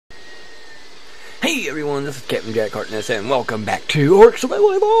Hey everyone, this is Captain Jack Hartness, and welcome back to Orc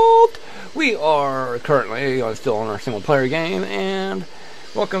Survival Evolved! We are currently still on our single player game, and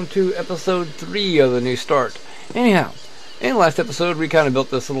welcome to episode 3 of the new start. Anyhow, in the last episode we kind of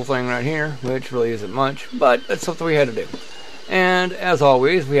built this little thing right here, which really isn't much, but it's something we had to do. And as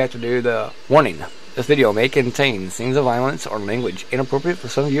always, we have to do the warning. This video may contain scenes of violence or language inappropriate for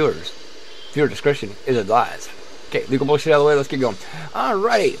some viewers. Viewer discretion is advised. Okay, legal bullshit out of the way, let's get going.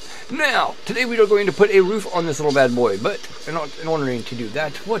 Alrighty, now, today we are going to put a roof on this little bad boy, but in order to do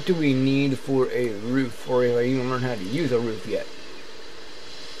that, what do we need for a roof, or if I even learn how to use a roof yet?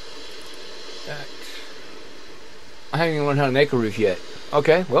 I haven't even learned how to make a roof yet.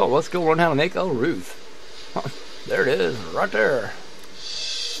 Okay, well, let's go learn how to make a roof. There it is, right there.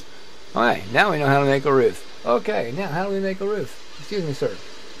 Alright, now we know how to make a roof. Okay, now how do we make a roof? Excuse me, sir.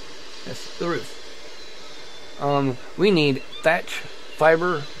 That's the roof. We need thatch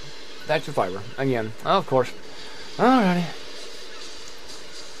fiber, again, of course. Alrighty.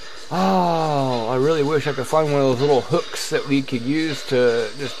 Oh, I really wish I could find one of those little hooks that we could use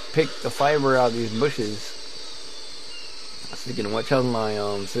to just pick the fiber out of these bushes. Speaking of which, how's my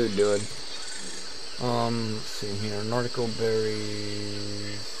food doing? Let's see here, nautical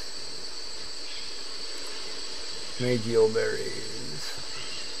berries, magial berries.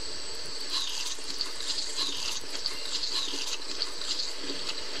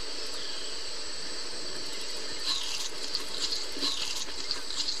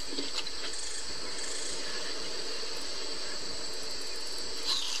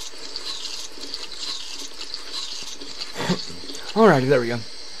 Alrighty, there we go.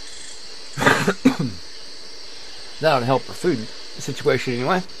 That'll help our food situation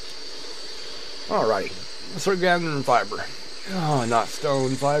anyway. Alrighty, let's start gathering fiber. Oh, not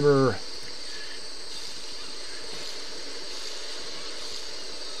stone fiber.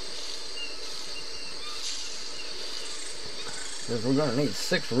 Because we're going to need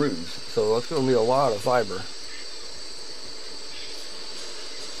 6 roofs, so that's going to be a lot of fiber.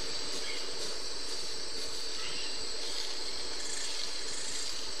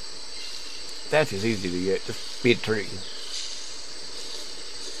 Thatch is easy to get, just beat a tree.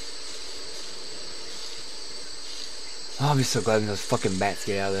 Oh, I'll be so glad when those fucking bats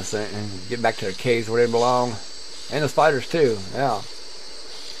get out of this thing and get back to their caves where they belong. And the spiders too, yeah.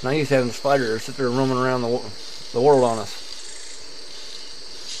 Not used to having the spiders sit there roaming around the world on us.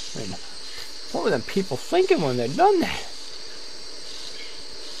 I mean, what were them people thinking when they done that?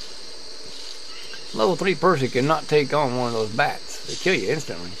 Level 3 person cannot take on one of those bats. They kill you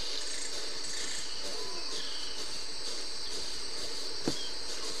instantly.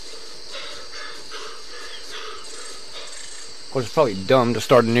 Of course, it's probably dumb to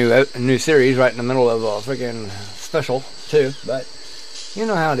start a new series right in the middle of a freaking special, too. But you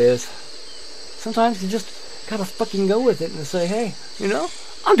know how it is. Sometimes you just gotta fucking go with it and say, hey, you know,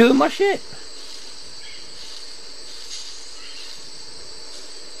 I'm doing my shit.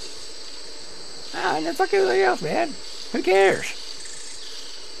 And fuck everything else, man. Who cares?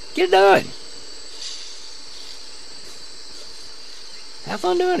 Get it done. Have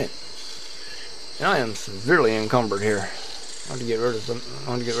fun doing it. And I am severely encumbered here. I want to get rid of some. I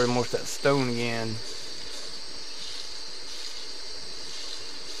want to get rid of most of that stone again.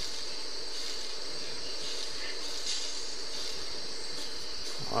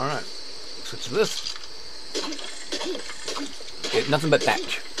 All right, switch to this. Get nothing but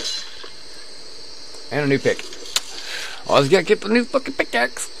thatch and a new pick. Always gotta get the new fucking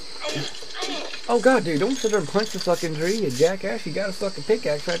pickaxe. Oh god, dude, don't sit there and punch the fucking tree, you jackass. You got a fucking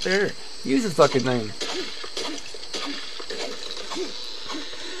pickaxe right there. Use the fucking thing.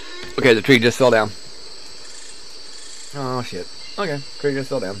 Okay, the tree just fell down. Oh shit. Okay, tree just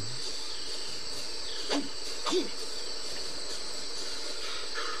fell down.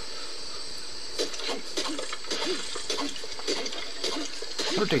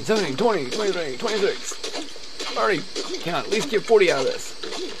 $13, $17, $20, $23, $26. Already can at least get 40 out of this.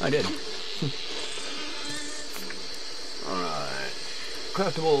 I did. Alright.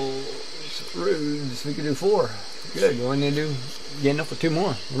 Craftable roofs. We can do 4. Good. We only need to get enough for 2 more.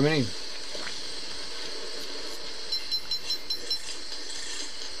 What do we need?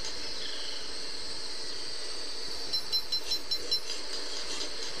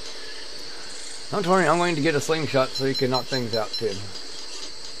 Don't worry, I'm going to get a slingshot so you can knock things out too.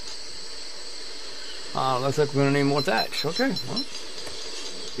 Looks like we're going to need more thatch. Okay, well,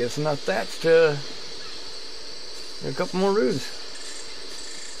 give us enough thatch to get a couple more roofs.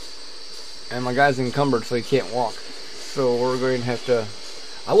 And my guy's encumbered so he can't walk. So we're going to have to...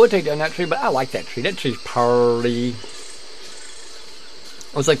 I would take down that tree, but I like that tree. That tree's pretty.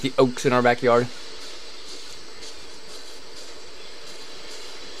 It's like the oaks in our backyard.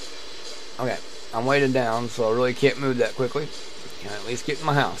 Okay, I'm weighted down, so I really can't move that quickly. Can I at least get in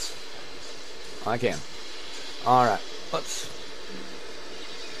my house? I can. Alright, let's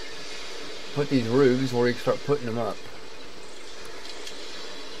put these roofs where we can start putting them up.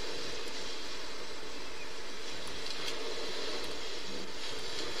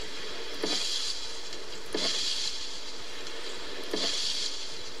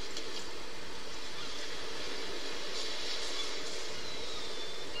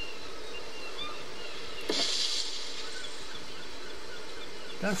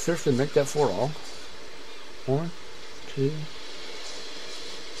 Did I seriously make that for all? 1, 2.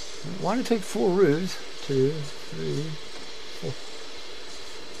 Why did it take 4 roofs? 2, 3,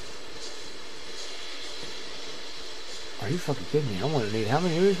 4. Are you fucking kidding me? I'm gonna need how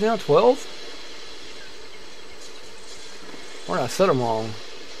many roofs now? 12? Or did I set them wrong?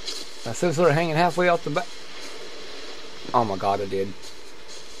 I said sort of hanging halfway out the back. Oh my god, I did.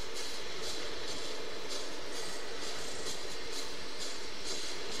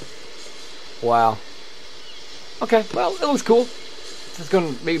 Wow. Okay, well, it looks cool. It's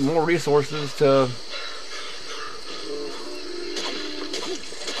going to be more resources to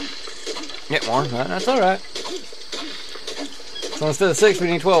get more. That's alright. So instead of 6, we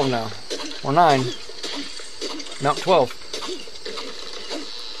need 12 now. Or 9. No, 12.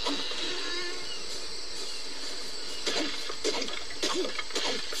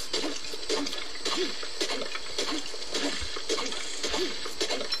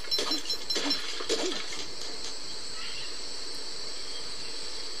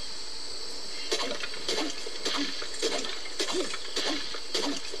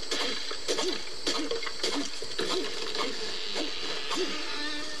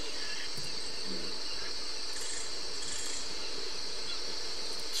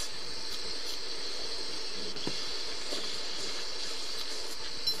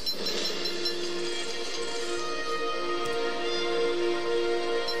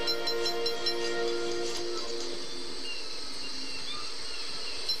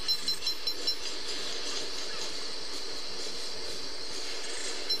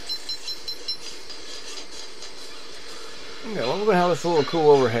 Okay, well, we're going to have this little cool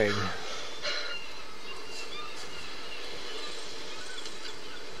overhang.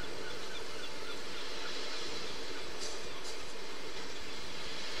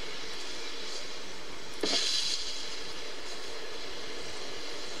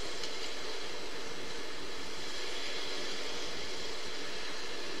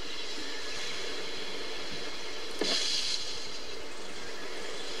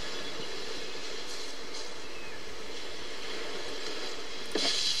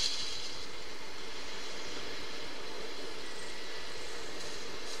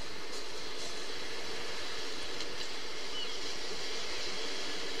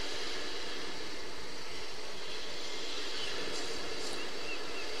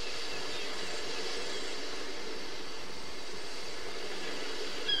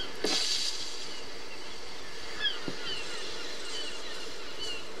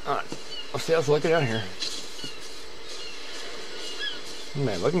 Alright, let's see how it's looking out here.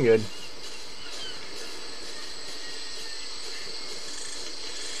 Man, looking good.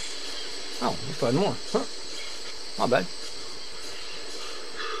 Oh, let's add more. Huh. Not bad.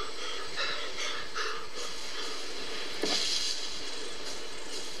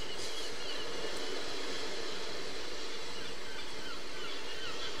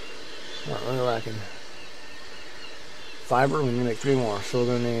 Alright, what are we lacking? Fiber, we need to make 3 more. So we're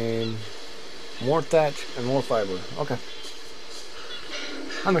going to need more thatch and more fiber. Okay.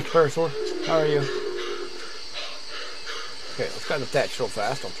 Hi, Mr. Parasaur. How are you? Okay, let's grab the thatch real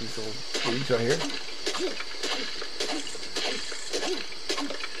fast off these little weeds right here.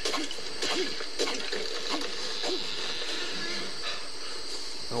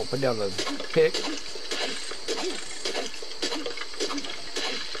 And we'll put down the pick.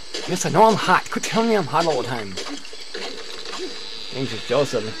 Yes, I know I'm hot. Quit telling me I'm hot all the time. James just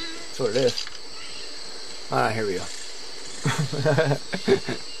jealous of me. That's what it is. Alright, here we go.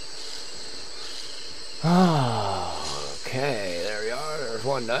 Okay, there we are. There's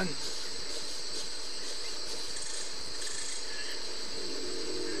one done.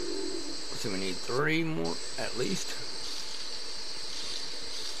 So we need 3 more at least.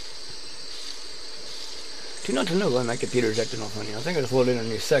 Too not to know when my computer's acting all funny. I think I just loaded in a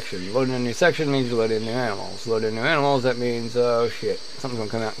new section. Loading in a new section means you load in new animals. Load in new animals, that means, oh shit, something's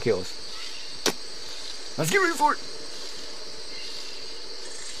gonna come out and kill us. Let's get ready for it!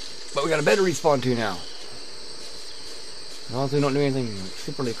 But we got a bed to respawn to now. As long as we don't do anything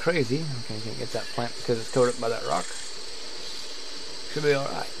superly crazy. Okay, can't get that plant because it's towed up by that rock. Should be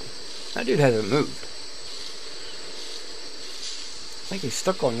alright. That dude hasn't moved. I think he's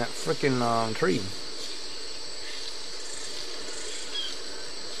stuck on that freaking tree.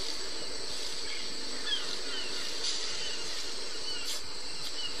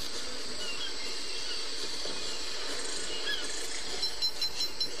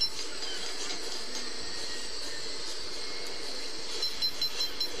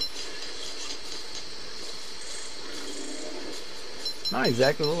 Not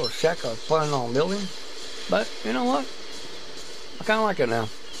exactly the little shack I was planning on building, but you know what? I kind of like it now.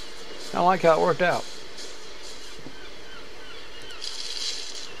 I like how it worked out.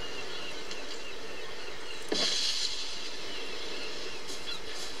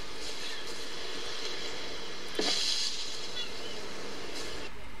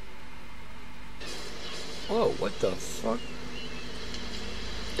 Whoa, what the fuck?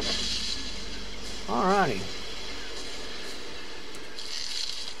 Alrighty.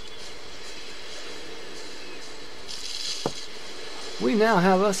 We now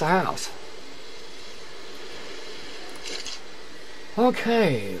have us a house.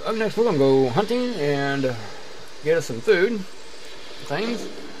 Okay, up next we're gonna go hunting and get us some food. Things.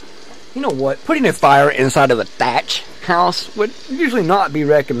 You know what? Putting a fire inside of a thatch house would usually not be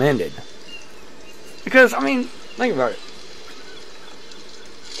recommended. Because, I mean, think about it.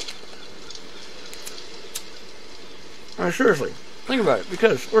 I mean, seriously, think about it.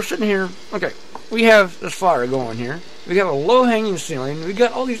 Because we're sitting here, okay, we have this fire going here. We have a low-hanging ceiling. We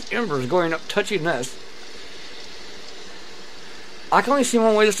got all these embers going up, touching us. I can only see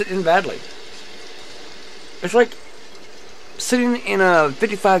one way to sit in badly. It's like sitting in a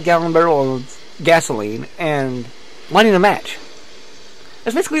 55-gallon barrel of gasoline and lighting a match.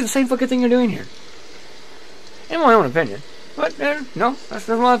 It's basically the same fucking thing you're doing here. In my own opinion. But, no, that's just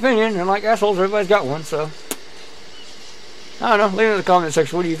my opinion. And like assholes, everybody's got one, so. I don't know. Leave it in the comment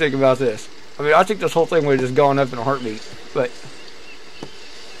section. What do you think about this? I mean, I think this whole thing would have just gone up in a heartbeat. But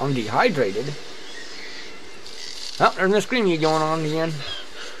I'm dehydrated. Oh, there's the screaming going on again.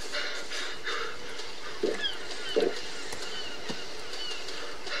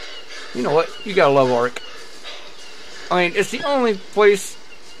 You know what? You gotta love Ark. I mean, it's the only place,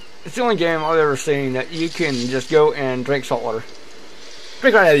 it's the only game I've ever seen that you can just go and drink salt water.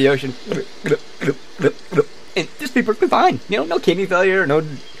 Drink right out of the ocean. And just be perfectly fine. You know, no kidney failure, no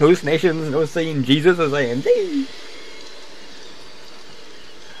hallucinations, no seeing Jesus as I am.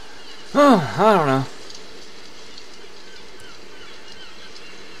 Oh, I don't know.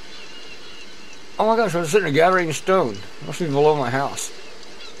 Oh my gosh, I was sitting there gathering stone. Must be below my house.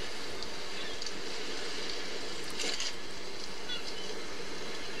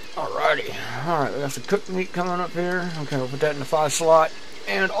 Alrighty. Alright, we got some cooked meat coming up here. Okay, we'll put that in the 5 slot.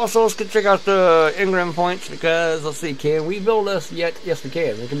 And also, let's check out the engram points because, let's see, can we build this yet? Yes, we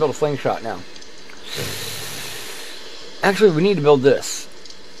can. We can build a slingshot now. Actually, we need to build this.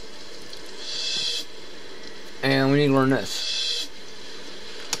 And we need to learn this.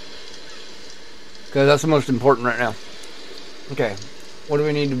 Because that's the most important right now. Okay, what do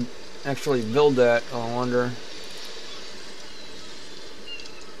we need to actually build that? Oh, I wonder.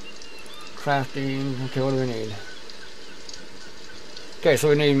 Crafting. Okay, what do we need? Okay, so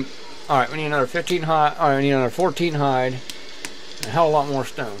we need, alright, we need another 15 hide, alright, we need another 14 hide, and a hell of a lot more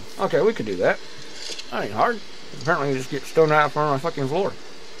stone. Okay, we could do that. That ain't hard. Apparently we just get stone out from my fucking floor.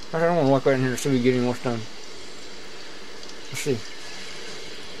 I don't want to walk right in here and see if we get any more stone. Let's see.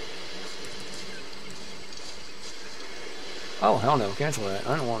 Oh, hell no, cancel that.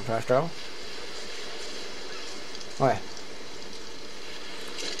 I don't want to fast travel. Okay.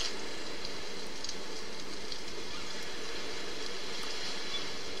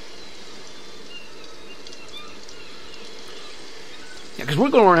 Because we're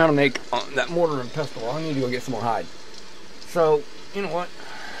going to learn how to make that mortar and pestle. I need to go get some more hide. So, you know what?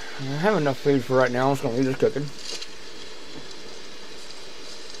 I have enough food for right now. I'm just going to leave this cooking.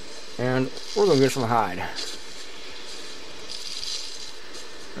 And we're going to get some hide.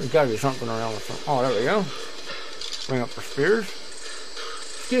 There's got to be something around with some. Oh, there we go. Bring up our spears.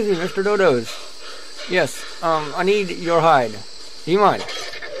 Excuse me, Mr. Dodos. Yes, I need your hide. Do you mind?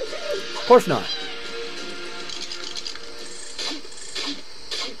 Of course not.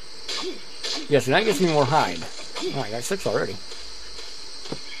 Yes, and that gives me more hide. Oh, I got 6 already.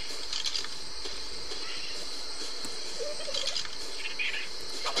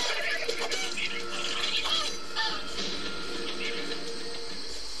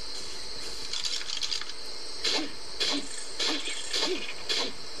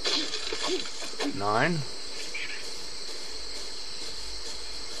 Nine.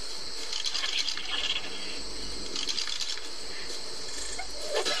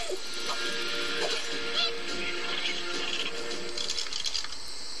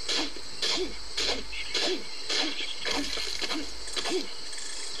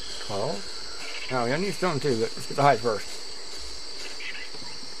 Oh. No, we need stone too, but let's get the height first.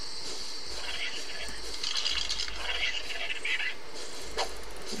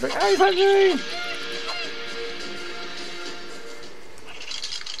 It's like, hey, Henry!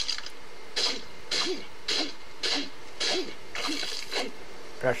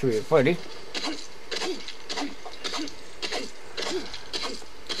 That should be plenty.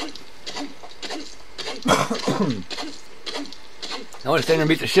 I want to stand there and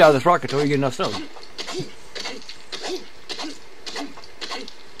beat the shit out of this rock until we get enough stone.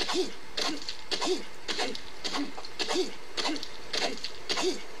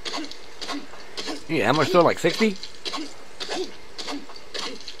 Yeah, how much stone? Like 60?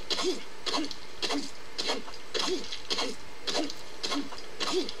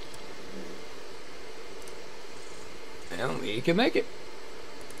 Well, we can make it.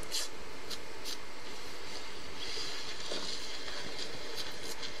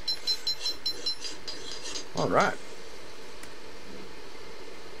 Alright.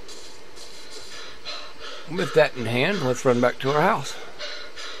 With that in hand, let's run back to our house.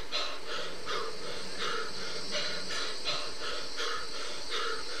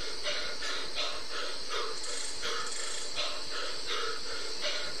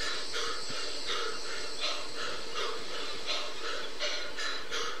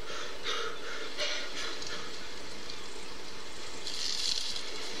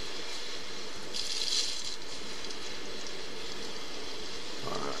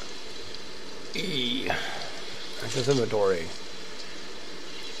 Access inventory.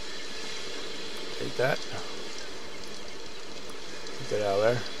 Take that. Get that out of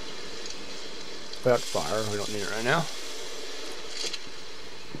there. Put out the fire. We don't need it right now.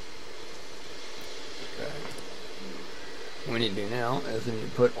 Okay. What we need to do now is we need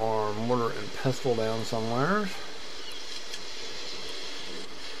to put our mortar and pestle down somewhere.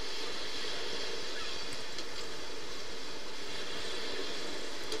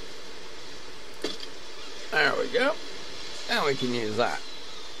 There we go. Now we can use that.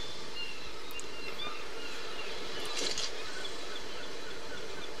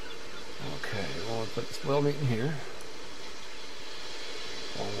 Okay, we'll put the spoiled meat in here.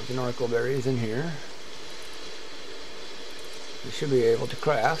 All of the narco berries in here. We should be able to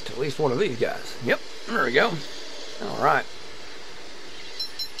craft at least one of these guys. Yep, there we go. Alright.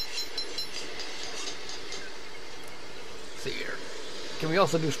 Let's see here. Can we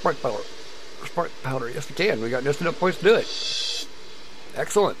also do spark powder? Spark powder, yes we can. We got just enough points to do it.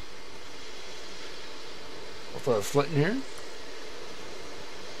 Excellent. We'll throw a flint in here.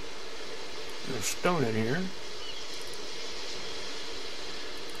 There's stone in here.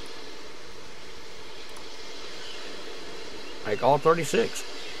 Like all 36.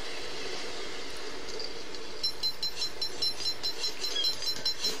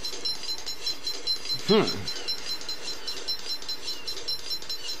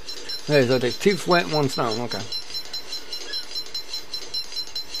 Okay, so it takes 2 flint and 1 stone. Okay.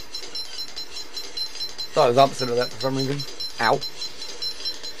 Thought it was opposite of that for some reason. Ow.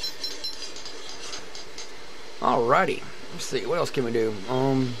 Alrighty. Let's see. What else can we do?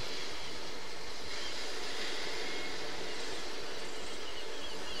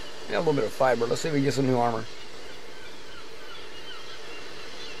 Yeah, a little bit of fiber. Let's see if we can get some new armor.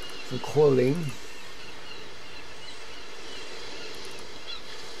 Some clothing.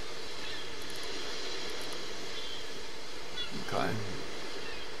 Okay.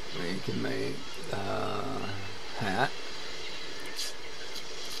 We can make hat.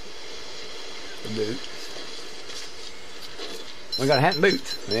 The boots. We got a hat and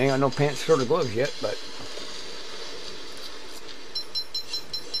boots. We ain't got no pants, shirt, or gloves yet, but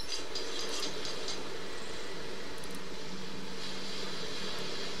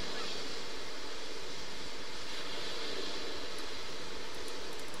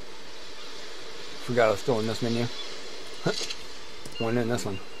forgot I was still in this menu. One in this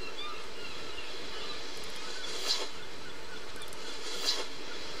one.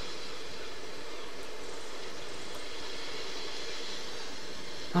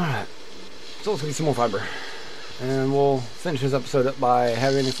 Alright. So let's get some more fiber. And we'll finish this episode up by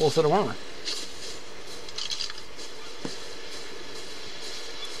having a full set of armor.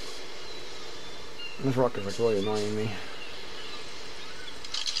 This rock is like really annoying me.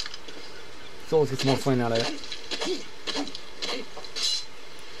 So let's get some more flint out of it.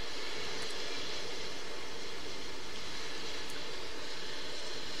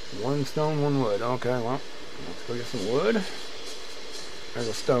 One stone, one wood. Okay, well, let's go get some wood. There's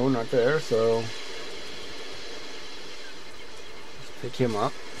a stone right there, so let's pick him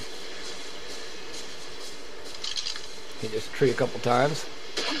up. Hit this tree a couple times.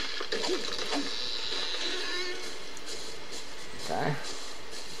 Okay.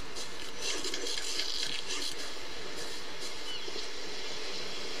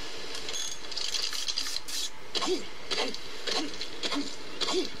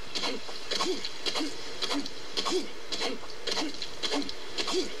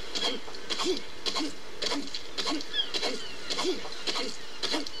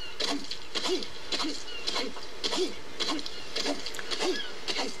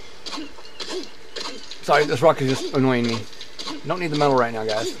 Sorry, this rock is just annoying me. Don't need the metal right now,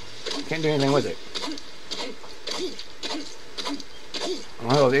 guys. Can't do anything with it.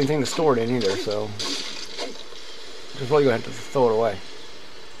 I don't have anything to store it in either, so just really gonna have to throw it away.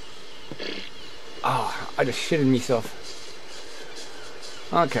 Ah, I just shitted myself.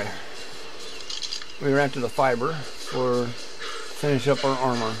 Okay. We ran to the fiber for finish up our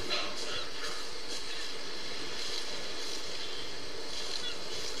armor.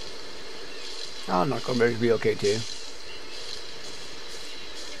 Oh, knuckleberries be okay too.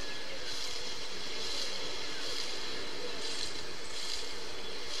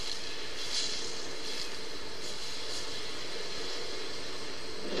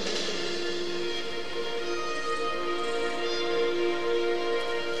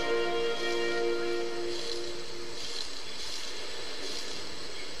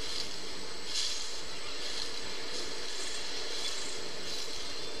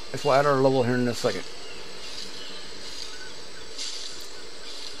 We'll add our level here in a second.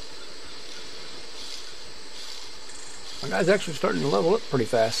 My guy's actually starting to level up pretty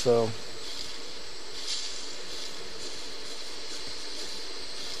fast, so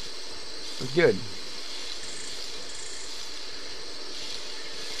it's good.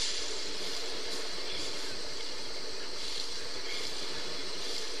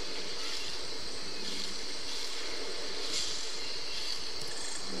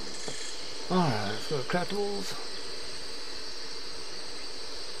 Alright, let's go to craftables.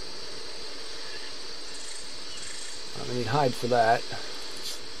 I need hide for that.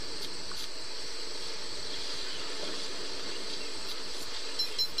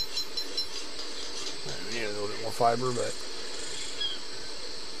 I need a little bit more fiber, but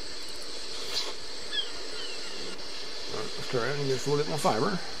let's turn around and get a little bit more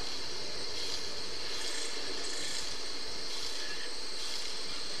fiber.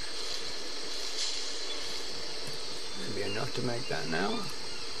 To make that now.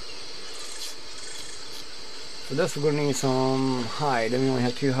 For this we're going to need some hide. And we only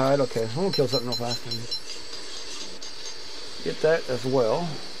have 2 hide. Okay, we'll kill something real fast and get that as well.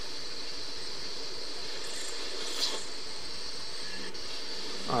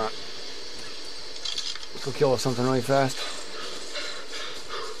 Alright. Let's go kill something really fast.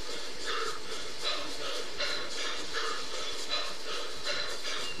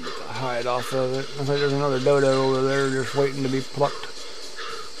 Hide off of it. Looks like there's another dodo over there just waiting to be plucked.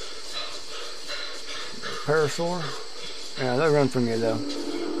 Parasaur? Yeah, they'll run from you though.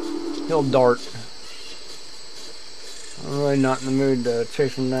 He'll dart. I'm really not in the mood to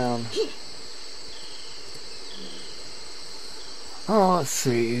chase him down. Oh, let's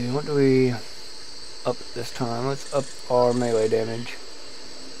see. What do we up this time? Let's up our melee damage.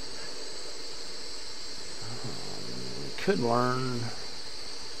 Could learn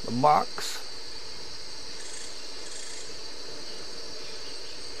the box.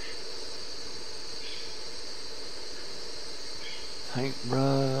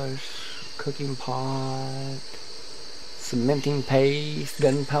 Paintbrush, cooking pot, cementing paste,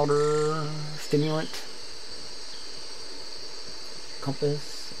 gunpowder, stimulant,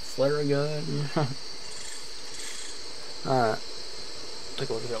 compass, flare gun. Alright, take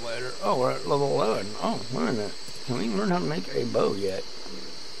a look at that later. Oh, we're at level 11. Oh, wait a minute. Can we learn how to make a bow yet?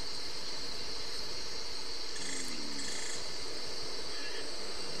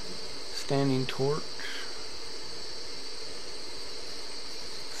 Standing torch,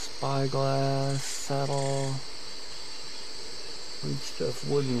 spyglass, saddle, wood stuff,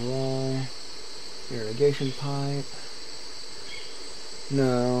 wooden wall, irrigation pipe.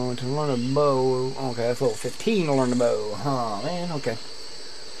 No, to learn a bow. Okay, that's level 15 to learn the bow. Oh man, okay.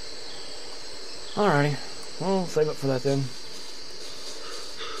 Alrighty, we'll save up for that then.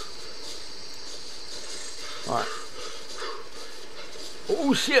 Alright.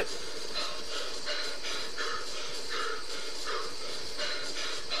 Oh shit!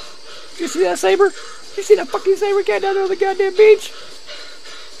 You see that saber? You see that fucking saber cat down there on the goddamn beach?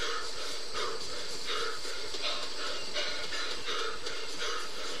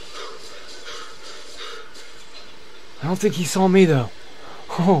 I don't think he saw me though.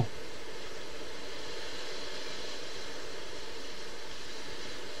 Oh.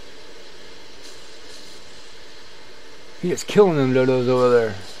 He's just killing them dodos over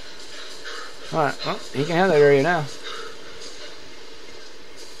there. Alright, well, he can have that area now.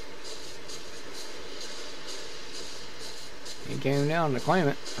 He came down to claim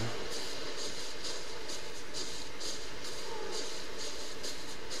it.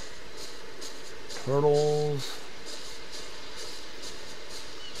 Turtles.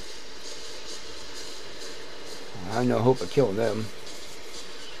 I have no hope of killing them.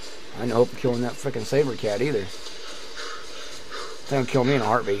 I have no hope of killing that frickin' saber cat either. They'll kill me in a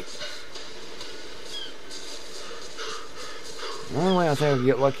heartbeat. The only way I think I could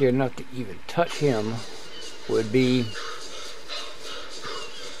get lucky enough to even touch him would be if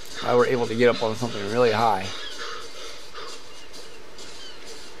I were able to get up on something really high.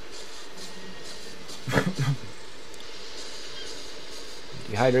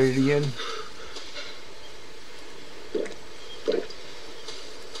 Dehydrated again.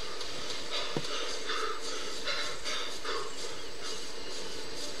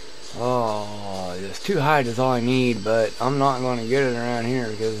 Oh, this 2 hide is all I need, but I'm not going to get it around here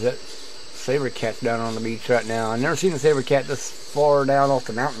because that saber cat's down on the beach right now. I've never seen a saber cat this far down off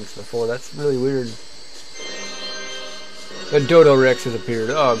the mountains before. That's really weird. The Dodo Rex has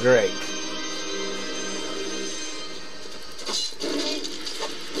appeared. Oh, great.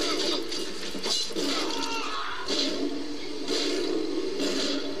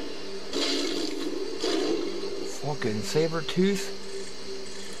 Fucking Sabertooth.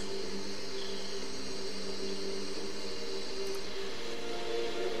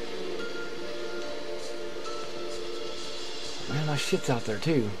 Man, my shit's out there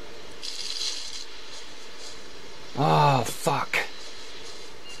too. Oh, fuck.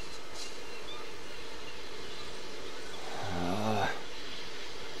 I'll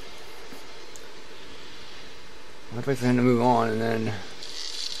have to wait for him to move on and then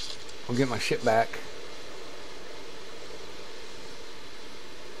I'll get my shit back.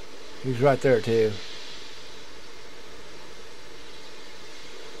 He's right there too.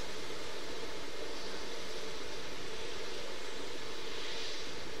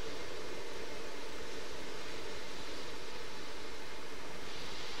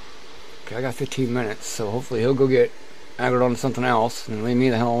 Okay, I got 15 minutes, so hopefully he'll go get aggroed onto something else and leave me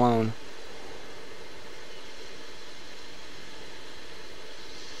the hell alone.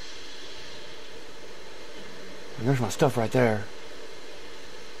 And there's my stuff right there.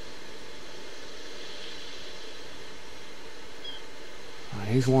 Alright,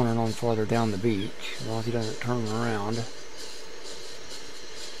 he's wandering on farther down the beach, as long as he doesn't turn around.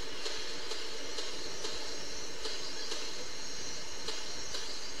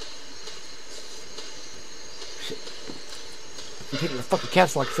 Shit. I'm taking the fucking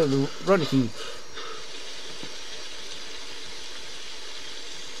castle like I said, the running key.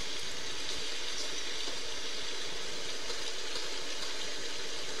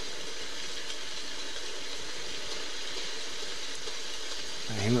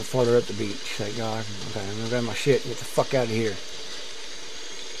 He went farther up the beach, thank God. Okay, I'm gonna grab my shit and get the fuck out of here.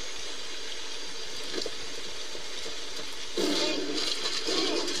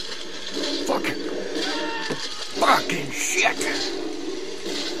 Fuck! Fucking shit!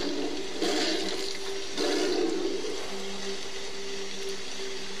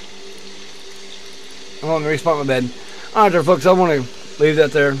 I'm going to respawn my bed. Alright there folks, I want to leave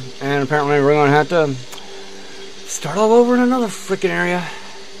that there. And apparently we're going to have to start all over in another freaking area.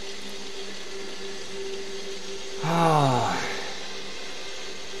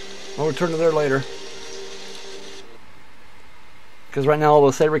 I'll return to there later. Because right now all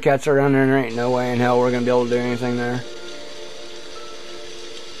those saber cats are down there and there ain't no way in hell we're going to be able to do anything there.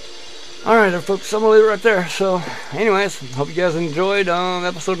 Alright there folks, I'm going to leave it right there. So anyways, hope you guys enjoyed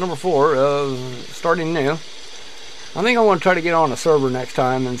episode number 4 of Starting New. I think I want to try to get on a server next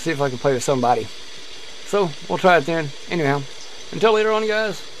time and see if I can play with somebody. So we'll try it then. Anyhow, until later on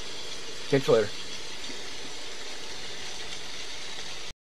guys, catch you later.